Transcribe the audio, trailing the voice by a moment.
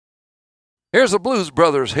Here's a Blues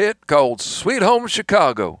Brothers hit called Sweet Home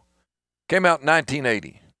Chicago. Came out in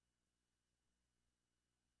 1980.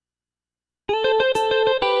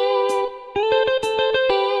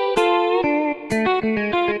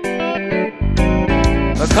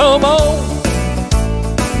 Come on,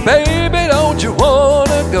 baby, don't you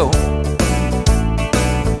wanna go?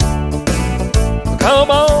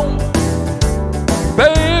 Come on,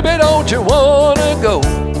 baby, don't you wanna go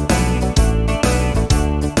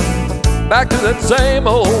back to that same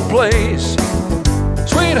old place,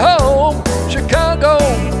 sweet home, Chicago.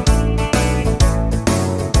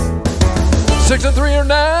 6 and 3 are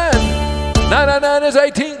 9, 9 and 9 is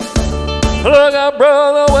 18. Look out,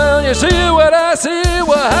 brother, well, you see what I see.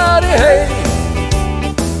 Well, howdy, hey,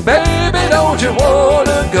 baby, don't you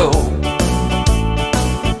wanna go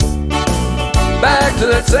back to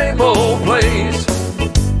that same old place,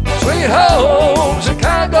 sweet home,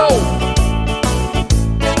 Chicago?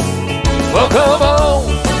 Well, come on,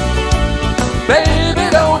 baby,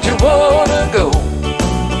 don't you wanna go?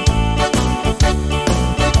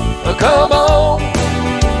 Come on,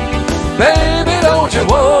 baby, don't you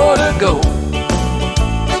wanna go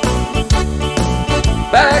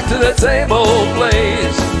back to that same old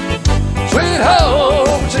place, sweet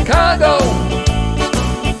home, Chicago?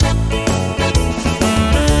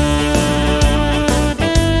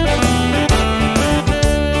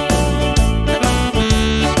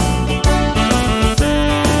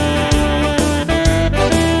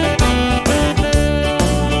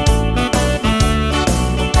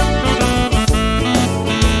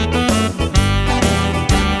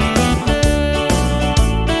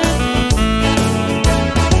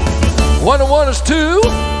 One and one is 2,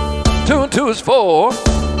 2 and 2 is 4.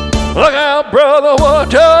 Look out, brother, what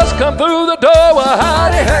just come through the door? Well,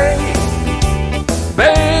 howdy, hey,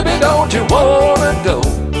 baby, don't you wanna go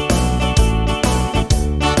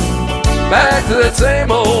back to that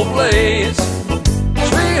same old place,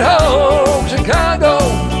 sweet home, Chicago?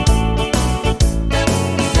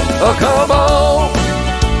 Oh, come on,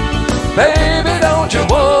 baby, don't you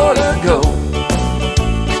wanna go?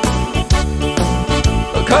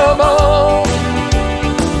 Come on,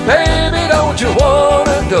 baby, don't you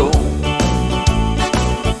wanna go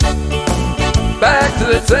back to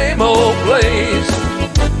that same old place,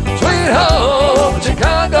 sweet home,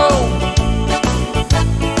 Chicago?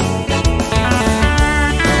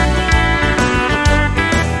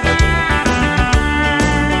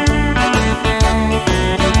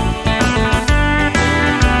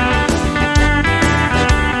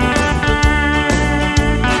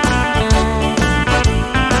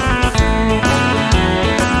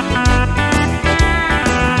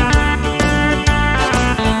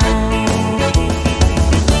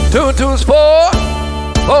 Two and 2 is 4,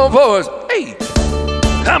 4 and 4 is 8.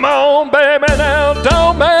 Come on, baby, now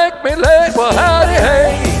don't make me late. Well, howdy,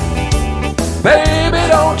 hey, baby,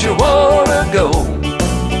 don't you wanna go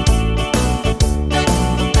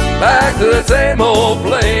back to that same old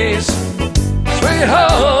place, sweet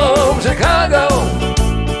home, Chicago?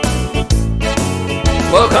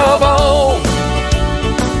 Well, come on,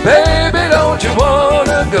 baby, don't you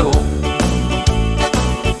wanna go?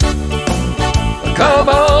 Come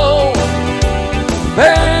on,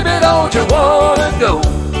 baby, don't you wanna go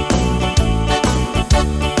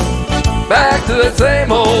back to that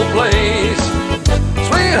same old place,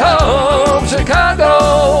 sweet home,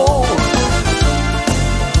 Chicago?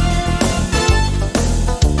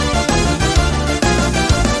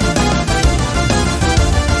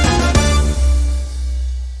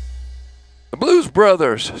 The Blues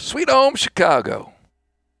Brothers, Sweet Home, Chicago.